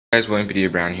Guys, William Padilla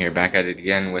Brown here, back at it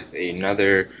again with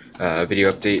another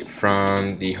video update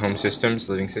from the home systems,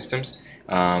 living systems.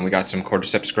 We got some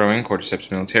cordyceps growing, cordyceps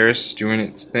militaris doing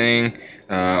its thing,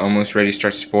 almost ready to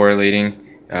start sporulating,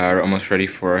 almost ready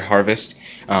for harvest.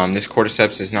 This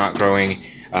cordyceps is not growing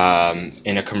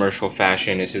in a commercial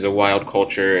fashion. This is a wild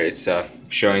culture. It's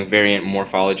showing variant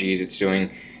morphologies. It's doing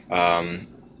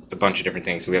a bunch of different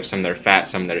things. So we have some that are fat,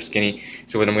 some that are skinny.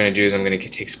 So what I'm going to do is I'm going to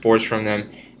take spores from them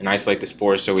and isolate the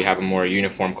spores so we have a more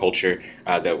uniform culture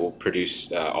that will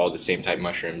produce all the same type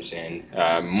mushrooms and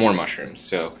more mushrooms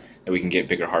so that we can get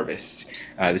bigger harvests.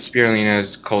 The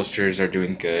spirulina's cultures are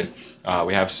doing good.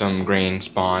 We have some grain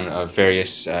spawn of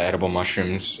various edible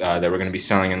mushrooms that we're going to be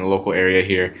selling in the local area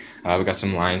here. We got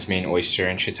some lion's mane, oyster,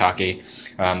 and shiitake.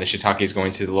 The shiitake is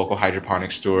going to the local hydroponic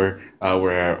store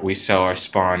where we sell our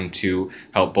spawn to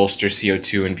help bolster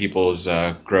CO2 in people's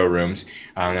grow rooms.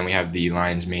 And then we have the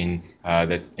lion's mane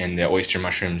and the oyster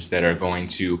mushrooms that are going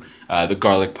to the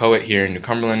Garlic Poet here in New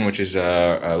Cumberland, which is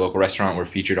a local restaurant. We're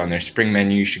featured on their spring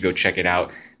menu. You should go check it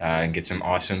out and get some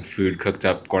awesome food cooked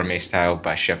up gourmet style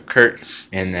by Chef Kurt.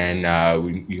 And then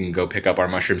you can go pick up our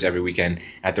mushrooms every weekend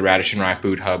at the Radish and Rye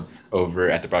Food Hub over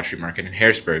at the Broad Street Market in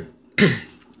Harrisburg.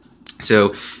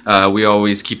 So we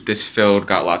always keep this filled,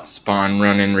 got lots of spawn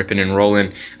running, ripping and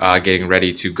rolling, getting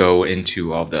ready to go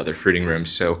into all the other fruiting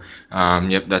rooms. So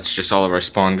yep, that's just all of our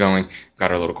spawn going.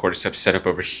 Got our little cordyceps set up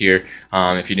over here.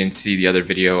 If you didn't see the other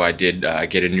video, I did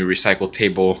get a new recycled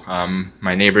table.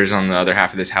 My neighbors on the other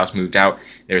half of this house moved out.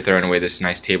 They were throwing away this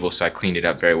nice table, so I cleaned it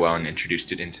up very well and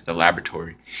introduced it into the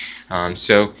laboratory.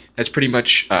 So that's pretty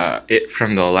much it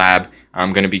from the lab.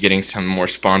 I'm going to be getting some more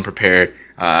spawn prepared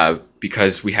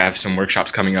because we have some workshops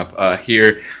coming up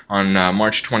here on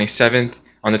March 27th.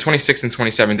 On the 26th and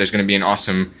 27th, there's going to be an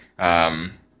awesome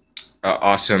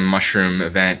mushroom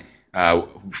event, a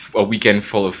weekend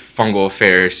full of fungal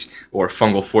affairs or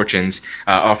fungal fortunes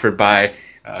offered by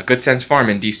Good Sense Farm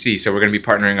in DC. So we're going to be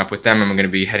partnering up with them, and we're going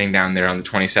to be heading down there on the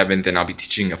 27th, and I'll be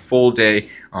teaching a full day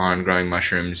on growing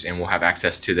mushrooms, and we'll have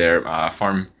access to their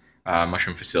farm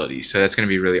mushroom facilities. So that's going to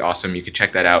be really awesome. You can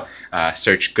check that out.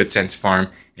 Search Good Sense Farm,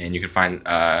 and you can find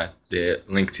the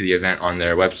link to the event on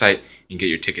their website. You can get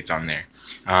your tickets on there.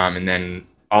 And then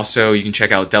also you can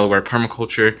check out Delaware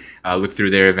Permaculture. Look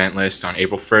through their event list. On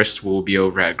April 1st, we'll be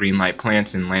over at Greenlight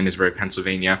Plants in Landisburg,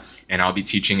 Pennsylvania, and I'll be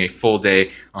teaching a full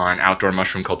day on outdoor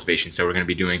mushroom cultivation. So we're going to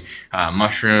be doing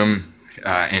mushroom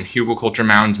and hugelkultur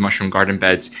mounds, mushroom garden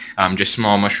beds, just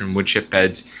small mushroom wood chip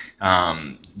beds,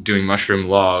 doing mushroom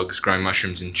logs, growing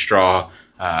mushrooms in straw,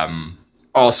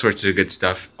 all sorts of good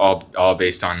stuff, all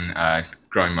based on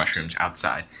growing mushrooms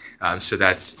outside. So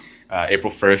that's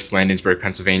April 1st, Landisburg,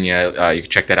 Pennsylvania. You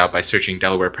can check that out by searching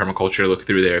Delaware Permaculture. Look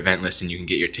through their event list, and you can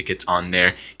get your tickets on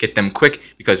there. Get them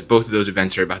quick because both of those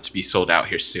events are about to be sold out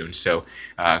here soon. So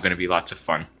going to be lots of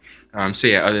fun. So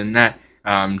yeah, other than that,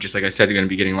 just like I said, you're going to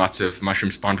be getting lots of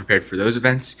mushroom spawn prepared for those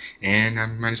events, and I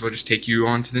might as well just take you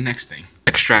on to the next thing.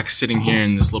 Extract sitting here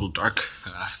in this little dark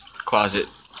closet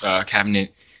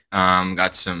cabinet.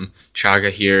 Got some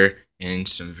chaga here and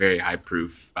some very high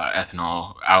proof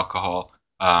ethanol alcohol,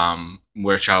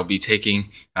 which I'll be taking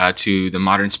to the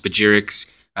Modern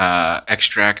Spagyrics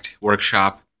extract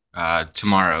workshop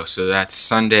tomorrow. So that's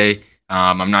Sunday.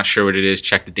 I'm not sure what it is.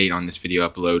 Check the date on this video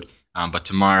upload. But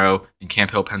tomorrow in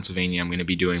Camp Hill, Pennsylvania, I'm going to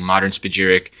be doing Modern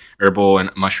Spagyric Herbal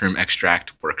and Mushroom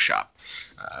Extract Workshop.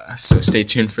 So stay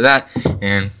tuned for that,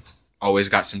 and always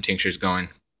got some tinctures going.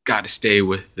 Got to stay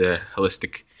with the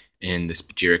holistic and the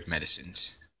spagyric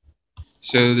medicines.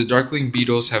 So the darkling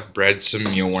beetles have bred some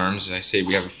mealworms. As I say,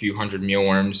 we have a few hundred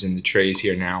mealworms in the trays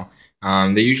here now.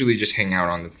 They usually just hang out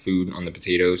on the food, on the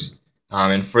potatoes.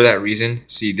 And for that reason,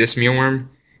 see this mealworm,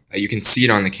 you can see it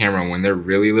on the camera. When they're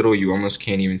really little, you almost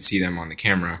can't even see them on the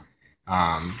camera.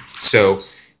 So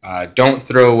don't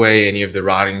throw away any of the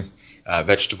rotting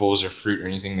vegetables or fruit or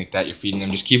anything like that you're feeding them.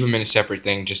 Just keep them in a separate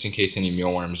thing just in case any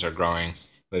mealworms are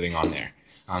living on there.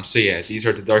 So yeah, these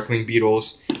are the darkling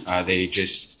beetles. They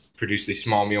just produce these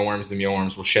small mealworms. The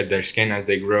mealworms will shed their skin as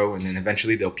they grow, and then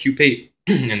eventually they'll pupate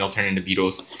and they'll turn into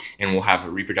beetles, and we'll have a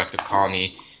reproductive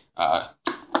colony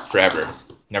forever.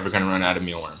 Never going to run out of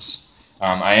mealworms.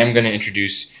 I am going to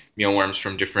introduce mealworms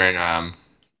from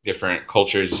different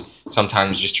cultures,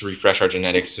 sometimes just to refresh our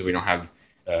genetics so we don't have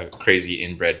a crazy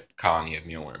inbred colony of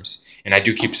mealworms. And I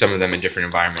do keep some of them in different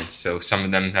environments. So some of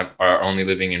them are only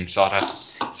living in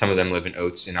sawdust, some of them live in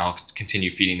oats, and I'll continue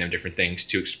feeding them different things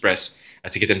to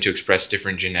get them to express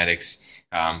different genetics,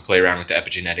 play around with the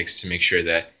epigenetics to make sure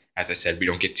that, as I said, we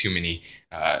don't get too many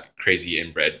crazy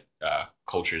inbred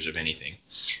cultures of anything.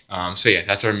 So yeah,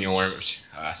 that's our mealworms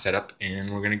set up,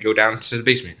 and we're going to go down to the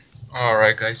basement.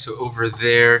 Alright guys, so over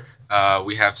there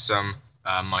we have some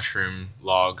mushroom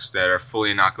logs that are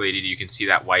fully inoculated. You can see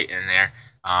that white in there,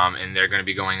 and they're going to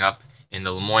be going up in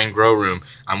the Lemoyne grow room.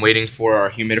 I'm waiting for our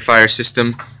humidifier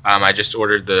system. I just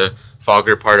ordered the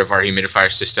fogger part of our humidifier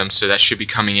system, so that should be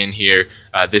coming in here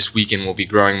this week, and we'll be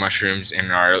growing mushrooms in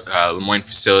our Lemoyne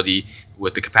facility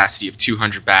with the capacity of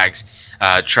 200 bags,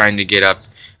 trying to get up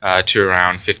to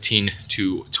around 15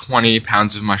 to 20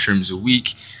 pounds of mushrooms a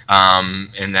week.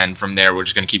 And then from there, we're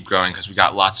just going to keep growing because we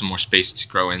got lots of more space to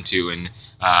grow into, and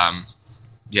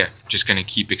yeah, just going to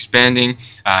keep expanding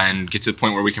and get to the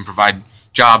point where we can provide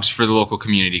jobs for the local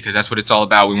community, because that's what it's all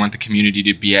about. We want the community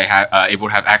to be able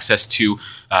to have access to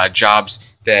jobs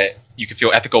that you can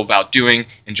feel ethical about doing,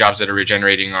 and jobs that are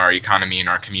regenerating our economy and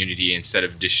our community instead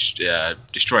of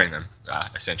destroying them,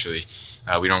 essentially.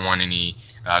 We don't want any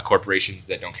corporations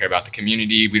that don't care about the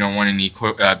community. We don't want any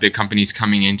big companies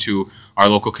coming into our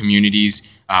local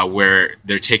communities where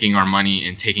they're taking our money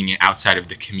and taking it outside of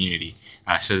the community.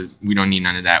 So we don't need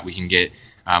none of that. We can get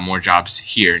more jobs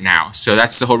here now. So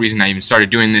that's the whole reason I even started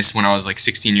doing this. When I was like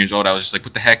 16 years old, I was just like,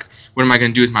 what the heck? What am I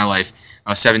going to do with my life?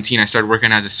 I was 17. I started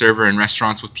working as a server in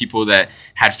restaurants with people that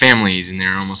had families, and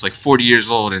they're almost like 40 years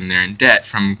old, and they're in debt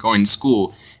from going to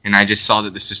school. And I just saw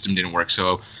that the system didn't work.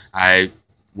 So I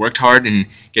worked hard and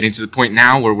getting to the point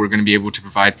now where we're going to be able to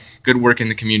provide good work in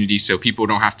the community, so people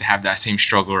don't have to have that same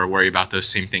struggle or worry about those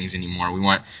same things anymore. We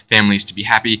want families to be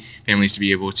happy, families to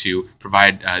be able to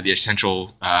provide the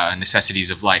essential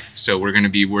necessities of life. So we're going to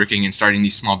be working and starting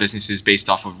these small businesses based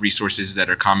off of resources that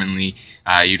are commonly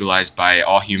utilized by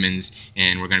all humans,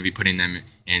 and we're going to be putting them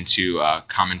into a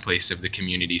common place of the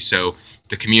community, so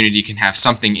the community can have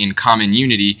something in common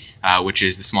unity, which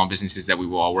is the small businesses that we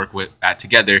will all work at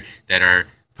together, that are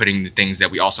putting the things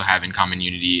that we also have in common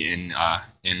unity in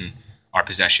our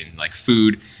possession, like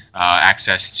food,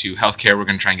 access to healthcare. We're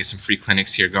going to try and get some free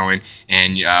clinics here going,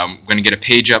 and we're going to get a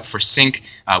page up for SYNC,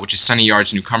 which is Sunny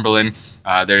Yards, New Cumberland.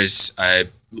 There's a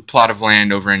plot of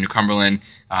land over in New Cumberland,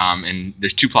 and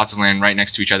there's two plots of land right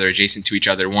next to each other, adjacent to each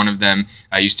other. One of them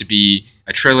used to be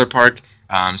a trailer park,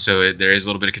 so there is a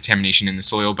little bit of contamination in the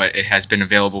soil, but it has been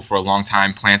available for a long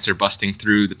time. Plants are busting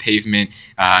through the pavement.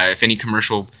 If any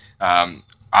commercial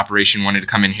operation wanted to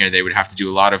come in here, they would have to do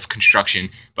a lot of construction,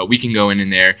 but we can go in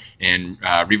there and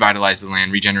revitalize the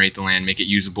land, regenerate the land, make it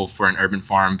usable for an urban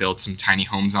farm, build some tiny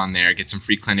homes on there, get some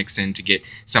free clinics in to get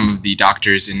some of the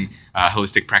doctors and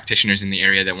holistic practitioners in the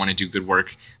area that want to do good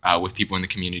work with people in the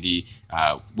community,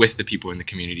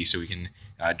 so we can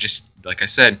just, like I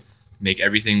said, make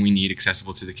everything we need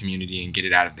accessible to the community and get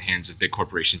it out of the hands of big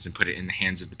corporations and put it in the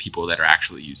hands of the people that are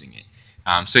actually using it.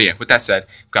 So yeah, with that said,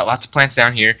 we've got lots of plants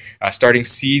down here, starting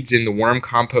seeds in the worm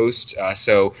compost.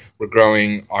 So we're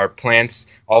growing our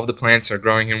plants. All of the plants are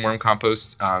growing in worm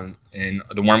compost, and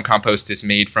the worm compost is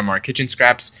made from our kitchen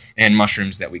scraps and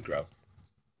mushrooms that we grow.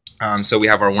 So we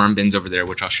have our worm bins over there,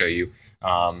 which I'll show you.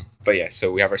 But yeah,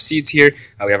 so we have our seeds here,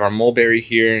 we have our mulberry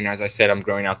here, and as I said, I'm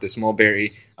growing out this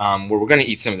mulberry where we're going to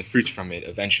eat some of the fruits from it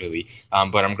eventually,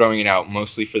 but I'm growing it out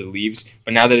mostly for the leaves.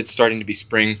 But now that it's starting to be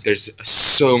spring, there's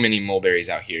so many mulberries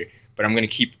out here, but I'm going to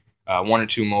keep one or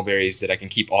two mulberries that I can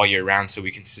keep all year round so we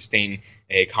can sustain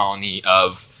a colony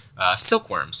of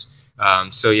silkworms.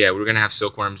 So yeah, we're going to have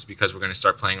silkworms because we're going to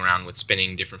start playing around with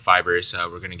spinning different fibers.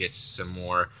 We're going to get some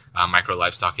more micro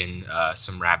livestock and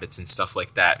some rabbits and stuff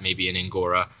like that, maybe an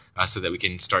Angora, so that we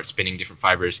can start spinning different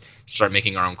fibers, start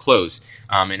making our own clothes.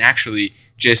 And actually,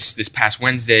 just this past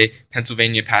Wednesday,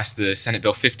 Pennsylvania passed the Senate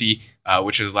Bill 50,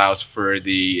 which allows for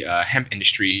the hemp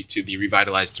industry to be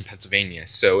revitalized in Pennsylvania.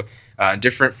 So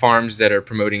different farms that are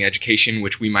promoting education,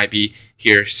 which we might be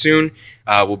here soon,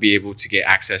 will be able to get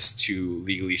access to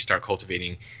legally start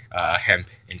cultivating hemp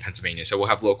in Pennsylvania. So we'll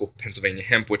have local Pennsylvania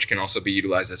hemp, which can also be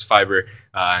utilized as fiber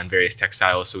in various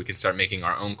textiles, so we can start making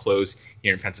our own clothes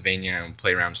here in Pennsylvania and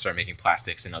play around and start making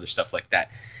plastics and other stuff like that.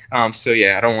 So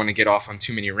yeah, I don't want to get off on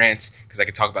too many rants because I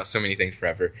could talk about so many things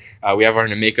forever. We have our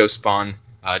Nemeko spawn,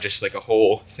 just like a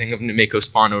whole thing of Nemeko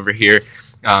spawn over here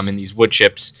in these wood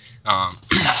chips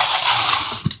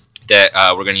that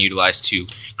we're going to utilize to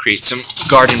create some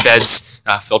garden beds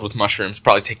filled with mushrooms.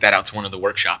 Probably take that out to one of the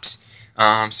workshops.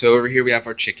 So over here we have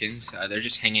our chickens. They're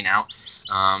just hanging out.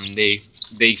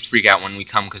 They freak out when we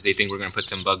come because they think we're going to put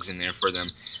some bugs in there for them.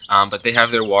 But they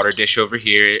have their water dish over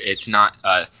here. It's not...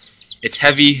 It's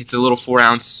heavy. It's a little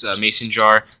 4-ounce mason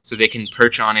jar, so they can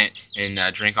perch on it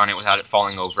and drink on it without it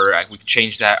falling over. We can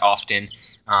change that often.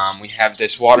 We have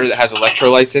this water that has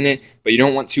electrolytes in it, but you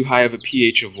don't want too high of a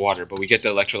pH of water. But we get the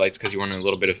electrolytes because you want a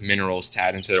little bit of minerals to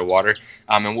add into their water.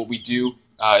 And what we do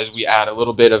is we add a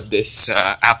little bit of this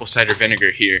apple cider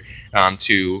vinegar here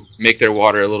to make their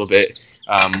water a little bit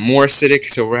more acidic.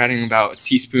 So we're adding about a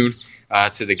teaspoon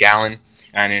to the gallon,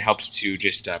 and it helps to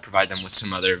just provide them with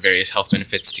some other various health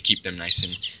benefits to keep them nice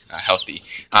and healthy.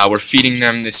 We're feeding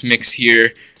them this mix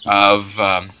here of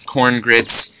corn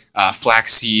grits,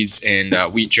 flax seeds, and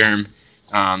wheat germ.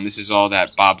 This is all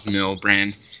that Bob's Mill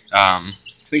brand. I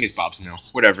think it's Bob's Mill,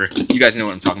 whatever. You guys know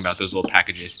what I'm talking about, those little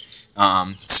packages.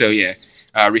 So yeah,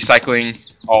 recycling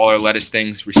all our lettuce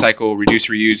things, recycle, reduce,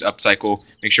 reuse, upcycle.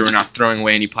 Make sure we're not throwing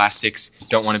away any plastics.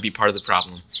 Don't want to be part of the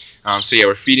problem. So yeah,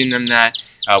 we're feeding them that.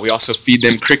 We also feed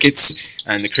them crickets,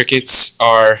 and the crickets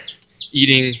are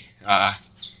eating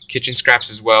kitchen scraps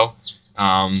as well.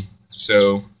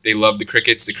 So they love the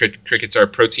crickets. The crickets are a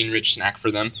protein-rich snack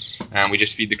for them. We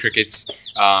just feed the crickets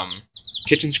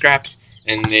kitchen scraps,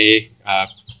 and they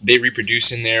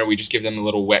reproduce in there. We just give them a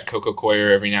little wet cocoa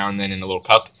coir every now and then in a little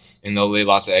cup, and they'll lay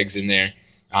lots of eggs in there.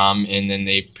 And then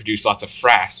they produce lots of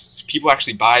frass. So people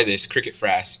actually buy this cricket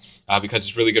frass because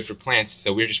it's really good for plants.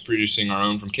 So we're just producing our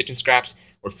own from kitchen scraps.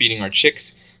 We're feeding our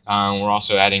chicks. We're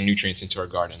also adding nutrients into our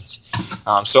gardens.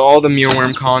 So all the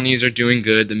mealworm colonies are doing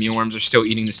good. The mealworms are still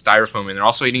eating the styrofoam, and they're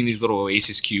also eating these little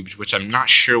oasis cubes, which I'm not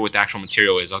sure what the actual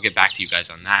material is. I'll get back to you guys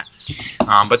on that.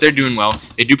 But they're doing well.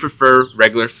 They do prefer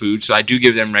regular food, so I do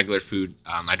give them regular food.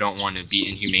 I don't want to be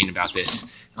inhumane about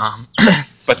this.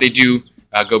 But they do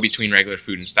go between regular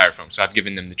food and styrofoam, so I've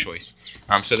given them the choice.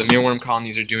 So the mealworm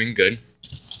colonies are doing good.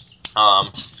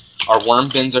 Our worm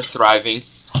bins are thriving.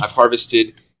 I've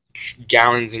harvested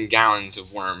gallons and gallons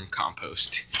of worm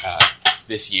compost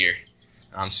this year.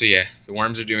 So yeah, the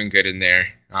worms are doing good in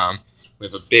there. We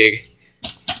have a big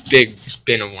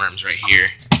bin of worms right here,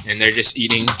 and they're just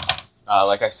eating,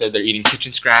 like I said, they're eating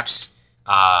kitchen scraps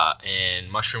and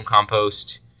mushroom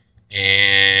compost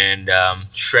and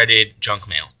shredded junk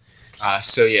mail.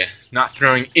 So yeah, not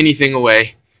throwing anything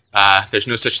away. There's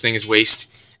no such thing as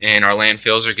waste, and our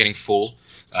landfills are getting full.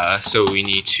 So we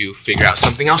need to figure out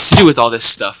something else to do with all this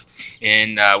stuff,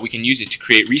 and we can use it to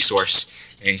create resource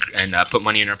and put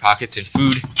money in our pockets and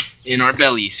food in our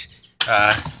bellies.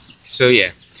 So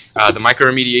yeah, the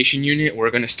microremediation unit,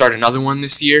 we're going to start another one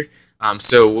this year.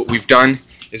 So what we've done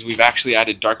is we've actually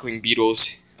added darkling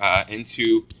beetles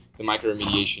into the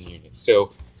microremediation unit.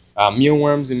 So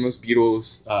mealworms and most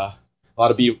beetles, a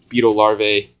lot of beetle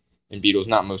larvae and beetles,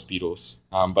 not most beetles,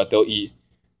 but they'll eat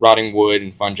rotting wood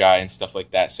and fungi and stuff like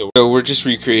that. So we're just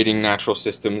recreating natural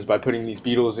systems by putting these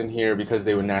beetles in here because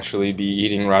they would naturally be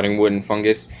eating rotting wood and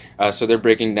fungus. So they're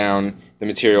breaking down the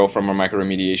material from our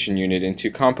microremediation unit into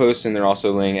compost, and they're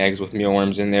also laying eggs with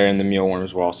mealworms in there, and the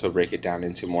mealworms will also break it down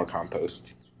into more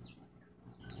compost.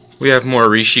 We have more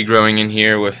reishi growing in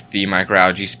here with the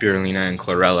microalgae spirulina and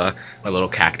chlorella, my little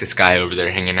cactus guy over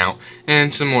there hanging out,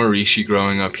 and some more reishi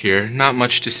growing up here. Not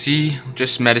much to see,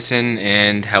 just medicine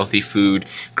and healthy food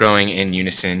growing in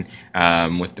unison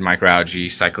with the microalgae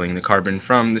cycling the carbon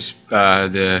from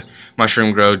the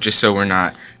mushroom growth, just so we're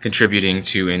not contributing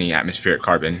to any atmospheric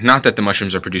carbon. Not that the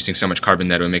mushrooms are producing so much carbon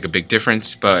that it would make a big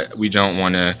difference, but we don't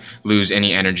want to lose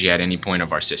any energy at any point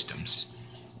of our systems.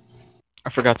 I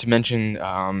forgot to mention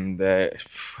that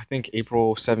I think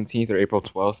April 17th or April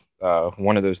 12th,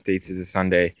 one of those dates is a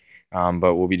Sunday,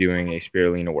 but we'll be doing a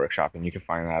spirulina workshop, and you can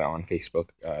find that on Facebook.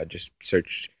 Just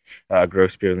search Grow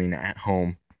Spirulina at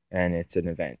Home, and it's an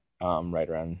event right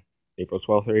around April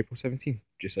 12th or April 17th.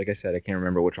 Just like I said, I can't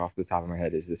remember which off the top of my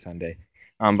head is this Sunday.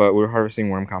 But we're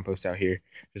harvesting worm compost out here.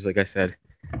 Just like I said,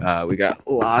 we got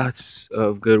lots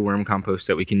of good worm compost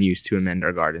that we can use to amend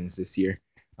our gardens this year.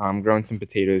 I'm growing some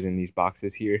potatoes in these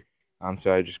boxes here,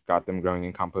 so I just got them growing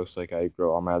in compost like I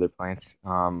grow all my other plants,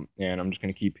 and I'm just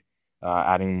going to keep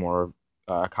adding more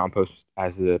compost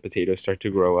as the potatoes start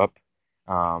to grow up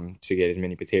to get as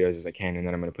many potatoes as I can, and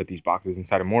then I'm going to put these boxes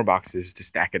inside of more boxes to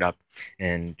stack it up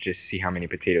and just see how many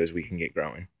potatoes we can get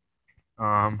growing.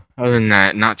 Other than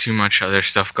that, not too much other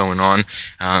stuff going on.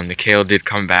 The kale did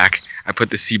come back. I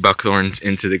put the sea buckthorns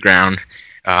into the ground.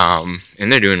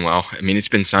 And they're doing well. I mean, it's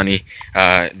been sunny.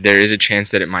 There is a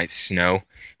chance that it might snow,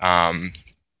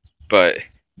 but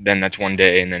then that's one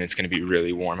day, and then it's going to be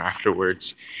really warm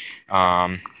afterwards.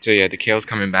 So yeah, the kale's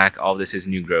coming back. All this is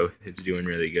new growth. It's doing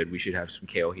really good. We should have some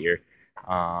kale here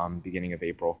beginning of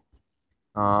April.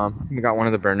 We got one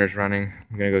of the burners running.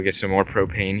 I'm going to go get some more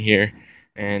propane here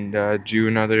and do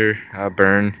another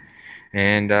burn,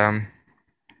 and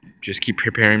just keep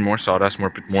preparing more sawdust,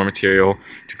 more material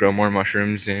to grow more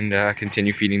mushrooms, and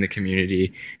continue feeding the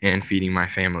community and feeding my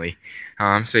family.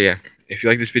 So yeah, if you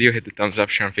like this video, hit the thumbs up,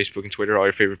 share on Facebook and Twitter, all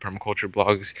your favorite permaculture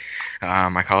blogs,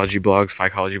 mycology blogs,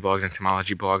 phycology blogs,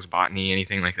 entomology blogs, botany,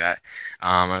 anything like that.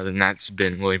 Other than that, it's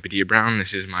been William Padilla Brown.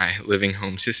 This is my Living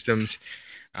Home Systems.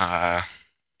 Hope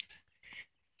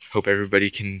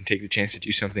everybody can take the chance to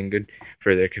do something good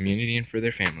for their community and for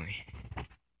their family.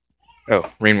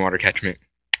 Oh, rainwater catchment.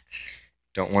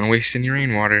 Don't want to waste any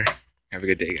rainwater. Have a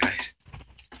good day, guys.